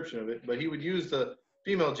the description of it, but he would use the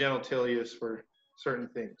female genitalia for certain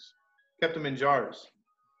things. Kept them in jars.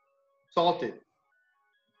 Salted.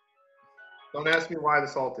 Don't ask me why the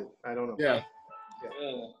salted. I don't know. Yeah.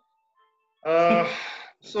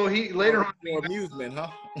 So he later on. More amusement,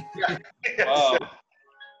 huh? Yeah. Wow.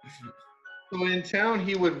 So in town,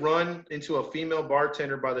 he would run into a female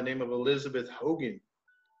bartender by the name of Elizabeth Hogan.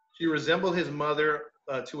 She resembled his mother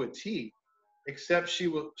to a T, except she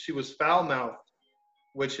was foul-mouthed,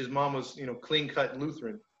 which his mom was, clean-cut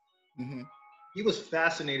Lutheran. Mm-hmm. He was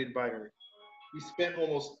fascinated by her. He spent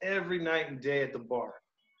almost every night and day at the bar.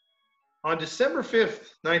 On December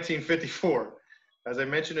 5th, 1954, as I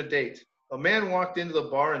mentioned a date, a man walked into the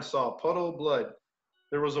bar and saw a puddle of blood.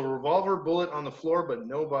 There was a revolver bullet on the floor, but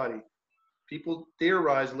no body. People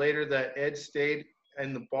theorized later that Ed stayed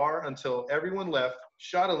in the bar until everyone left,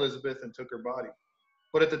 shot Elizabeth, and took her body.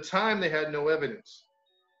 But at the time, they had no evidence.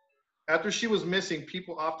 After she was missing,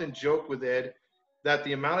 people often joked with Ed that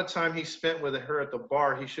the amount of time he spent with her at the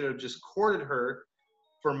bar, he should have just courted her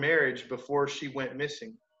for marriage before she went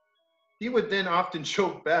missing. He would then often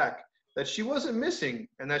joke back that she wasn't missing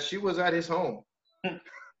and that she was at his home.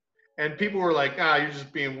 And people were like, you're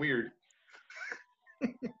just being weird.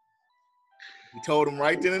 He told him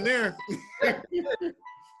right then and there.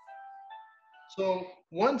 So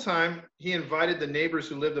one time, he invited the neighbors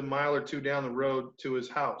who lived a mile or two down the road to his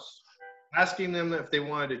house, asking them if they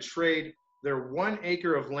wanted to trade their 1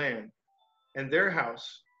 acre of land and their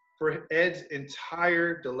house for Ed's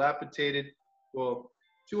entire dilapidated,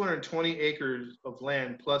 220 acres of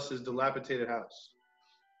land plus his dilapidated house.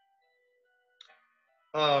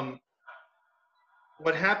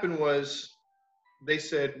 What happened was they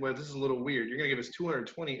said, well, this is a little weird. You're going to give us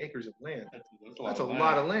 220 acres of land. That's a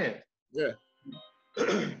lot of land. Yeah.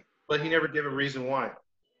 But he never gave a reason why.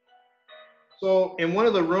 So in one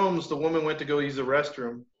of the rooms, the woman went to go use the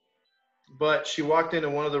restroom, but she walked into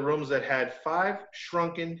one of the rooms that had 5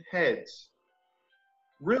 shrunken heads,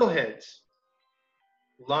 real heads,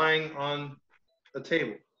 lying on a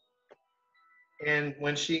table. And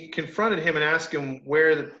when she confronted him and asked him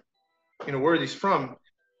where are these from,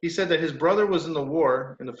 he said that his brother was in the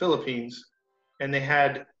war in the Philippines, and they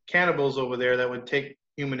had cannibals over there that would take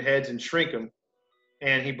human heads and shrink them,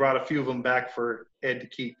 and he brought a few of them back for Ed to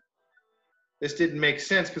keep. This didn't make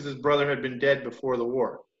sense because his brother had been dead before the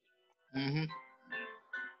war. Mm-hmm.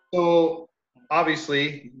 So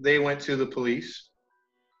obviously they went to the police,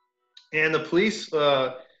 and the police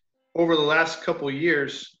over the last couple of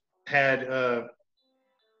years had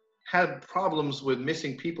problems with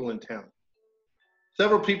missing people in town.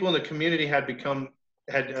 Several people in the community began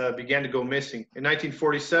to go missing. In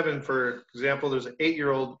 1947, for example, there's an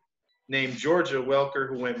 8-year-old named Georgia Welker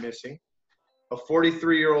who went missing. A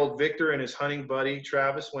 43-year-old Victor and his hunting buddy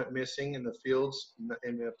Travis went missing in the fields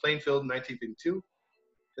in Plainfield in 1952.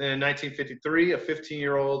 Then in 1953, a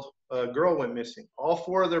 15-year-old girl went missing. All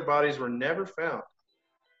 4 of their bodies were never found.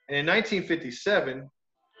 And in 1957,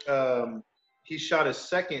 he shot his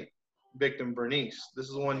second victim, Bernice. This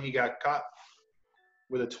is the one he got caught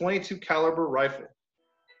with a .22 caliber rifle.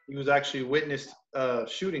 He was actually witnessed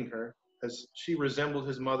shooting her, as she resembled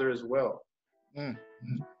his mother as well.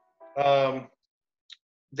 Mm-hmm.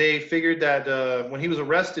 They figured that when he was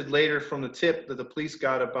arrested later from the tip that the police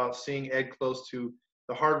got about seeing Ed close to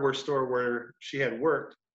the hardware store where she had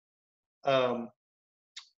worked, on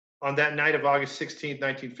that night of August 16,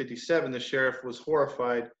 1957, the sheriff was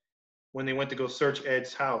horrified when they went to go search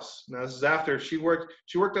Ed's house. Now, this is after she worked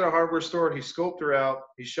at a hardware store. He scoped her out.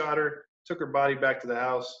 He shot her, took her body back to the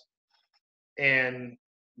house. And,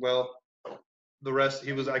 well, the rest,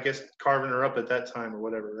 he was, I guess, carving her up at that time or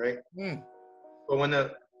whatever, right? Mm. But when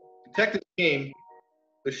the detective came,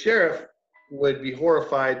 the sheriff would be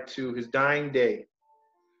horrified to his dying day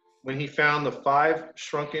when he found the 5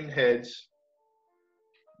 shrunken heads,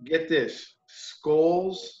 get this,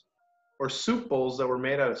 skulls or soup bowls that were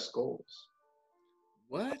made out of skulls.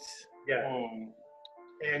 What? Yeah.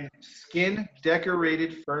 And skin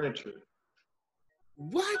decorated furniture.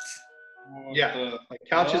 What? Yeah, like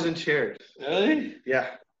couches and chairs. Really?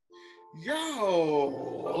 Yeah.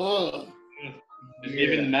 Yo. You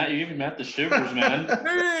even Matt the shivers, man.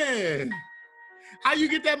 Man. How you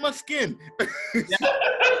get that much skin?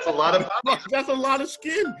 That's a lot of That's a lot of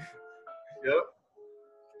skin. Yep.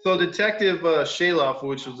 So Detective Shaloff,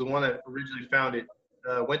 which was the one that originally found it,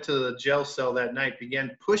 went to the jail cell that night,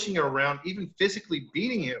 began pushing him around, even physically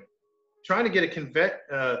beating him, trying to get a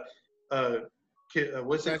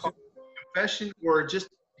confession, or just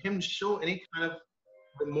him show any kind of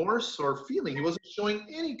remorse or feeling. He wasn't showing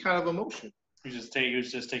any kind of emotion. He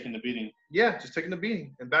was just taking the beating. Yeah, just taking the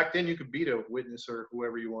beating. And back then you could beat a witness or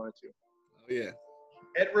whoever you wanted to. Oh, yeah.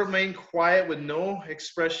 Ed remained quiet with no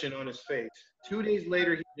expression on his face. 2 days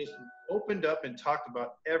later, he just opened up and talked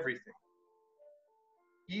about everything.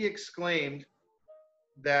 He exclaimed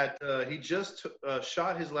that he just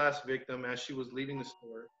shot his last victim as she was leaving the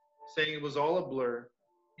store, saying it was all a blur.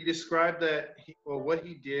 He described what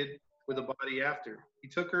he did with the body after. He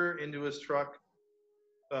took her into his truck,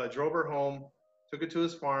 drove her home, took her to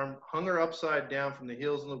his farm, hung her upside down from the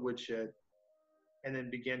heels in the woodshed, and then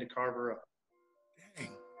began to carve her up. Dang.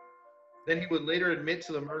 Then he would later admit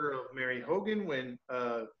to the murder of Mary Hogan when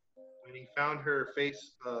he found her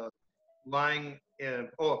face lying in.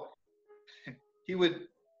 Oh, he would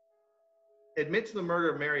admit to the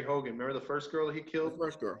murder of Mary Hogan. Remember the first girl that he killed? The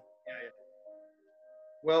first girl. Yeah.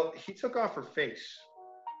 Well, he took off her face.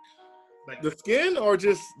 Like The skin or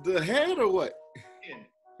just the head or what? skin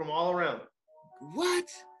from all around. What?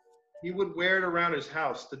 He would wear it around his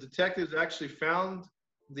house. The detectives actually found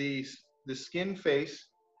the skin face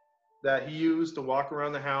that he used to walk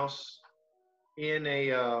around the house in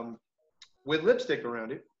a with lipstick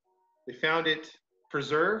around it. They found it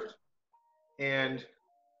preserved and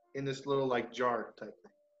in this little like jar type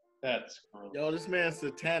thing. That's gross. Yo, this man's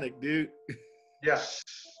satanic, dude. Yeah.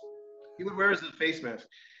 He would wear it as a face mask.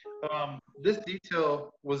 This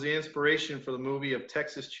detail was the inspiration for the movie of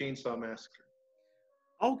Texas Chainsaw Massacre.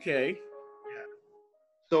 Okay.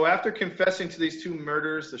 So after confessing to these two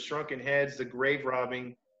murders, the shrunken heads, the grave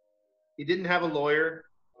robbing, he didn't have a lawyer,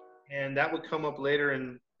 and that would come up later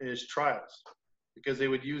in his trials because they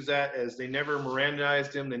would use that as they never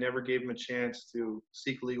Mirandized him, they never gave him a chance to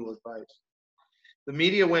seek legal advice. The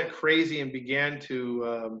media went crazy and began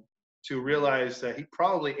to realize that he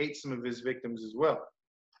probably ate some of his victims as well,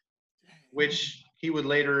 which he would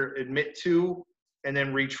later admit to and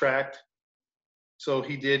then retract. So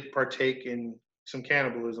he did partake in some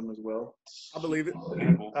cannibalism as well. I believe it.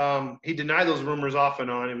 He denied those rumors off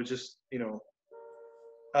and on. It was just,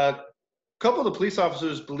 a couple of the police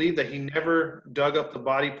officers believed that he never dug up the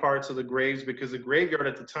body parts of the graves because the graveyard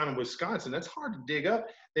at the time in Wisconsin, that's hard to dig up.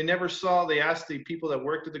 They asked the people that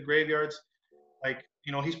worked at the graveyards, like,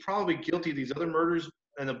 he's probably guilty of these other murders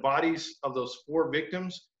and the bodies of those 4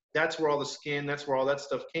 victims. That's where all the skin, that's where all that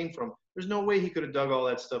stuff came from. There's no way he could have dug all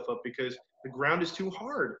that stuff up because the ground is too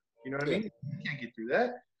hard. You know what I mean? You can't get through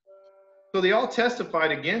that. So they all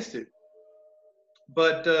testified against it.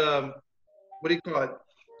 But what do you call it?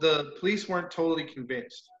 The police weren't totally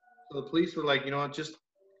convinced. So the police were like, there's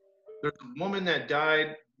a woman that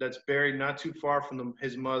died that's buried not too far from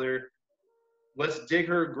his mother. Let's dig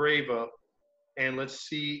her grave up and let's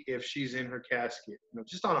see if she's in her casket.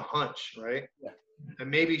 Just on a hunch, right? Yeah. And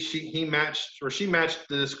maybe she matched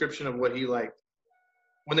the description of what he liked.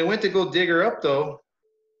 When they went to go dig her up, though,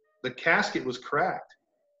 the casket was cracked.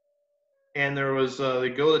 And there was, they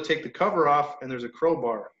go to take the cover off, and there's a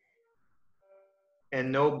crowbar.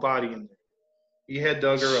 And no body in there. He had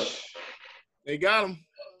dug her up. They got him.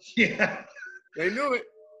 Yeah. They knew it.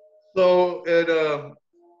 So,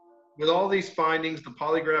 with all these findings, the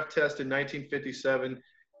polygraph test in 1957,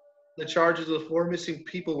 the charges of the 4 missing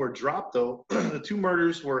people were dropped, though. The 2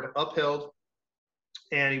 murders were upheld,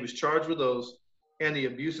 and he was charged with those. And the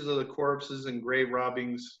abuses of the corpses and grave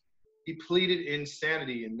robbings. He pleaded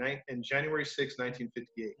insanity in January 6,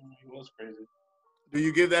 1958. He was crazy. Do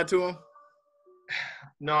you give that to him?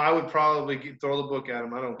 No, I would probably throw the book at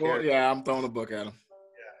him. I don't care. Well, yeah, I'm throwing a book at him.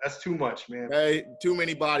 Yeah, that's too much, man. Hey, too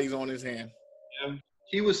many bodies on his hand. Yeah.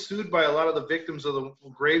 He was sued by a lot of the victims of the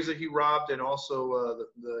graves that he robbed and also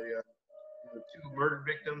the 2 murdered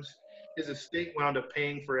victims. His estate wound up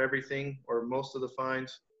paying for everything or most of the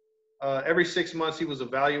fines. Every 6 months, he was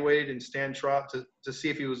evaluated and stand trial to see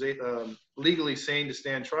if he was legally sane to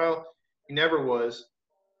stand trial. He never was.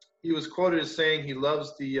 He was quoted as saying he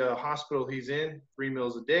loves the hospital he's in, 3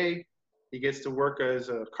 meals a day. He gets to work as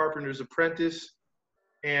a carpenter's apprentice,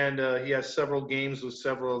 and he has several games with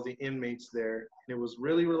several of the inmates there. And it was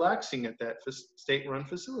really relaxing at that state-run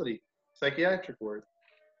facility, psychiatric ward.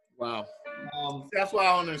 Wow. That's why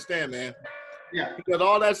I don't understand, man. Yeah. He got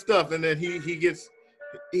all that stuff, and then he gets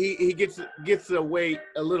away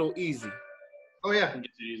a little easy. Oh yeah. It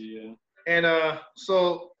gets easy, yeah. And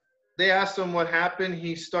so they asked him what happened.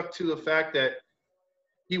 He stuck to the fact that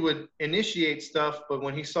he would initiate stuff, but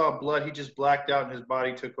when he saw blood, he just blacked out and his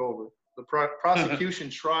body took over. The prosecution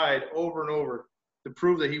tried over and over to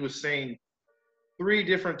prove that he was sane. 3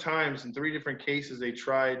 different times in 3 different cases, they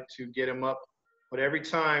tried to get him up, but every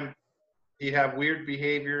time he'd have weird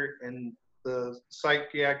behavior, and the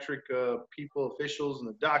psychiatric officials and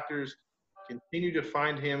the doctors continued to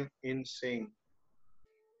find him insane.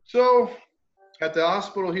 So at the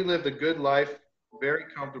hospital, he lived a good life, very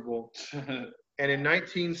comfortable. And in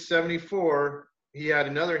 1974, he had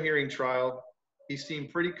another hearing trial. He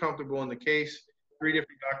seemed pretty comfortable in the case. 3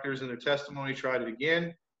 different doctors in their testimony tried it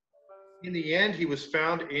again. In the end, he was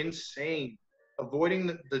found insane,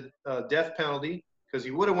 avoiding the death penalty, because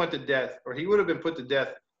he would have went to death, or he would have been put to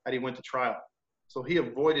death had he went to trial. So he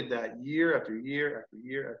avoided that year after year after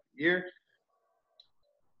year after year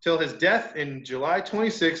till his death in July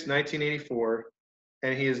 26, 1984,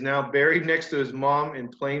 and he is now buried next to his mom in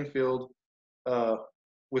Plainfield,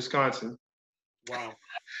 Wisconsin. Wow.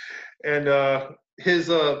 And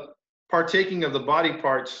his partaking of the body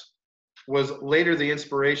parts was later the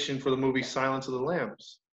inspiration for the movie Silence of the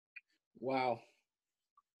Lambs. Wow.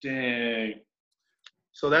 Dang.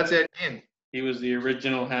 So that's Ed Gein. He was the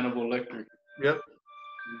original Hannibal Lecter. Yep.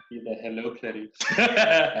 The Hello Kitty.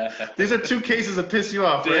 These are two cases that piss you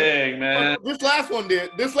off, right? Dang, man. This last one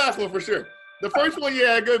did. This last one for sure. The first one,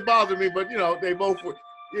 yeah, it could bother me, but they both were.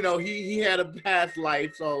 He had a past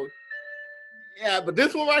life, so yeah. But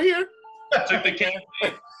this one right here, Took the camera.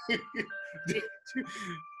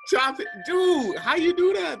 chop it, dude. How you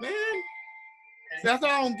do that, man? That's all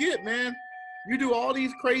I don't get, man. You do all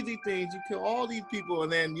these crazy things, you kill all these people,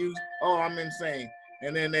 and then I'm insane,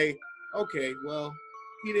 and then okay, well,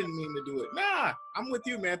 he didn't mean to do it. Nah, I'm with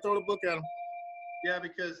you, man. Throw the book at him. Yeah,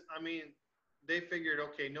 because they figured,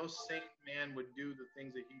 okay, no sane man would do the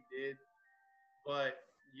things that he did, but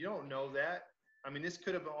you don't know that. This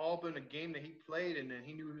could have all been a game that he played, and then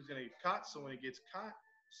he knew he was going to get caught. So when he gets caught,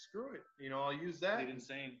 screw it. I'll use that. He's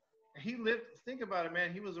insane. He lived. Think about it,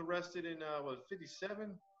 man. He was arrested in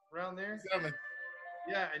 57, around there. 7.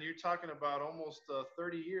 Yeah, and you're talking about almost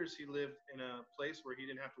 30 years. He lived in a place where he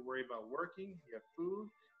didn't have to worry about working. He had food.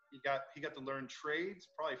 He got to learn trades.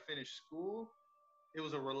 Probably finish school. It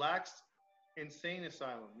was a relaxed, insane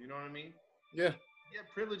asylum. You know what I mean? Yeah. He had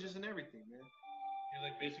privileges and everything, man. He's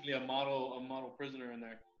like basically a model prisoner in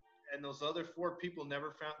there. And those other 4 people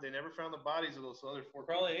never found the bodies of those other 4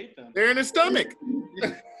 Probably people. ate them. They're in his stomach.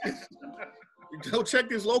 Go check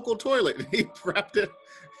his local toilet. He wrapped it.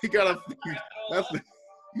 He got a. That's the,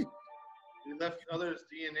 He left others'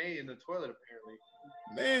 DNA in the toilet, apparently.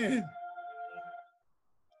 man.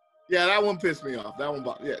 Yeah, that one pissed me off. That one.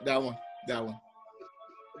 Yeah, that one. That one.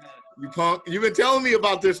 You punk. You've been telling me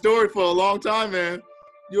about this story for a long time, man.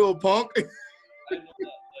 You old punk. I know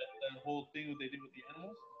that whole thing they did with the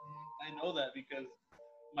animals. I know that because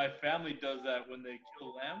my family does that when they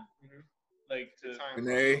kill lamb. Like to.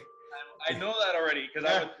 Renee. I know that already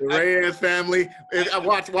because The Reyes family.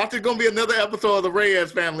 Watch. It's gonna be another episode of the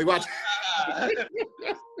Reyes family. Watch. I've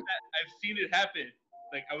seen it happen.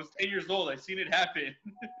 Like I was 10 years old. I've seen it happen.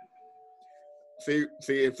 See.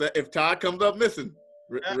 If Todd comes up missing,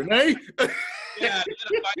 Renee. Yeah, you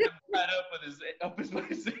gotta find him tied up his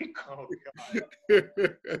bicycle. Oh God.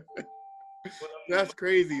 That's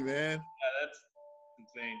crazy, man. Yeah, that's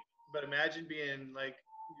insane. But imagine being like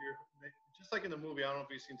just like in the movie. I don't know if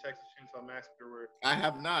you've seen Texas Chainsaw Massacre, where I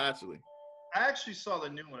have not actually. I actually saw the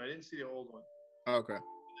new one. I didn't see the old one. Okay.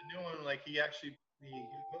 The new one, like he hooks them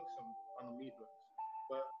on the meat hooks,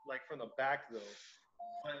 but like from the back though.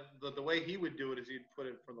 But the way he would do it is he'd put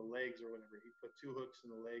it for the legs or whatever. He'd put 2 hooks in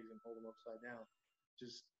the legs and hold them upside down.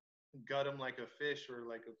 Just gut him like a fish or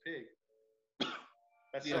like a pig.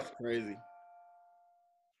 That's crazy.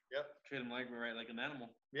 Yep. Treat him like an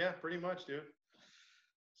animal. Yeah, pretty much, dude.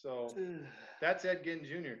 So that's Ed Gein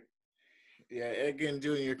Jr. Yeah, Ed Gein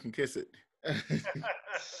Jr. can kiss it.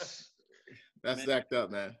 That's zacked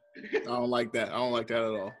up, man. I don't like that. I don't like that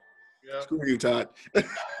at all. Yeah. Screw you, Todd. I'm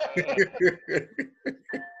telling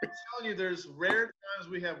you, there's rare times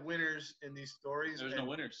we have winners in these stories. There's no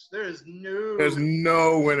winners. There's no. There's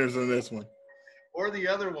no winners in this one. Or the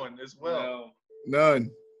other one as well. No.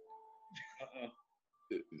 None.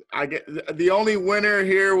 I get the only winner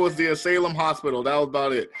here was the Salem Hospital. That was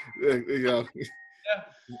about it. Yeah.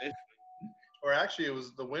 Or actually,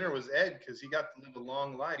 the winner was Ed because he got to live a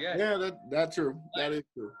long life. Yeah, that's true. That is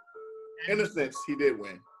true. Innocence, he did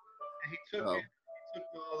win. And he took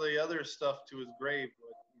all the other stuff to his grave, but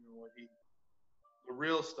the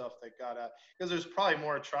real stuff that got out. Because there's probably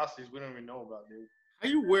more atrocities we don't even know about, dude. How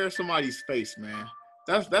you wear somebody's face, man?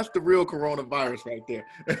 That's the real coronavirus right there.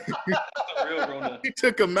 The real Rona. He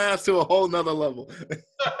took a mask to a whole nother level.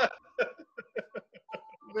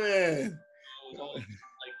 Man.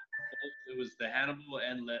 It was the Hannibal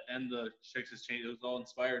and the Texas Chainsaw. It was all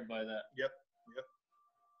inspired by that. Yep.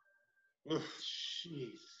 Oof,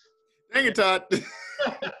 jeez. Dang it, Todd. Dude,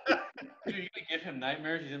 you're gonna give him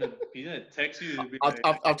nightmares. He's gonna text you.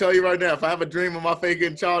 I'll tell you right now. If I have a dream of my face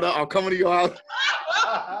getting chawed up, I'll come into your house.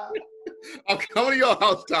 I'm coming to your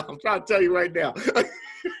house, Tom. I'm trying to tell you right now.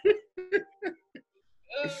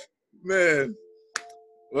 Man.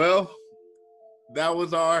 Well, that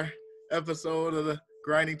was our episode of the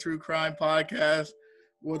Grinding True Crime podcast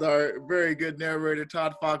with our very good narrator,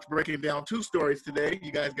 Todd Fox, breaking down 2 stories today.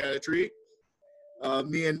 You guys got a treat.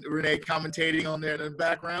 Me and Renee commentating on there in the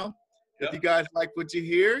background. Yep. If you guys like what you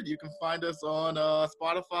hear, you can find us on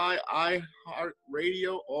Spotify,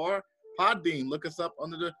 iHeartRadio, or Podbean. Look us up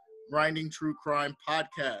under the Grinding True Crime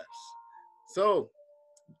Podcast. So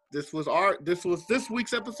this was this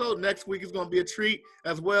week's episode. Next week is going to be a treat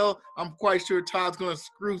as well. I'm quite sure Todd's going to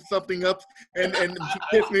screw something up and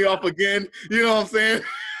piss me off again. You know what I'm saying?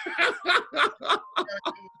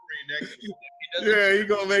 Yeah, he's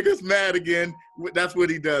gonna make us mad again. That's what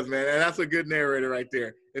he does, man, and that's a good narrator right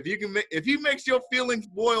there. If he makes your feelings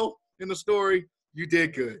boil in the story, you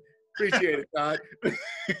did good. Appreciate it, Todd.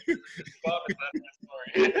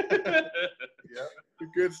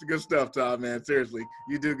 Good stuff, Todd, man. Seriously,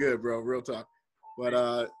 you do good, bro. Real talk.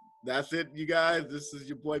 But that's it, you guys. This is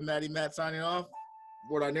your boy Matty Matt signing off.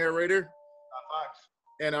 Board our narrator Fox.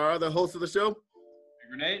 and our other host of the show.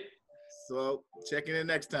 Grenade. So checking in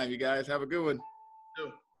next time, you guys. Have a good one.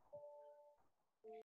 Dude.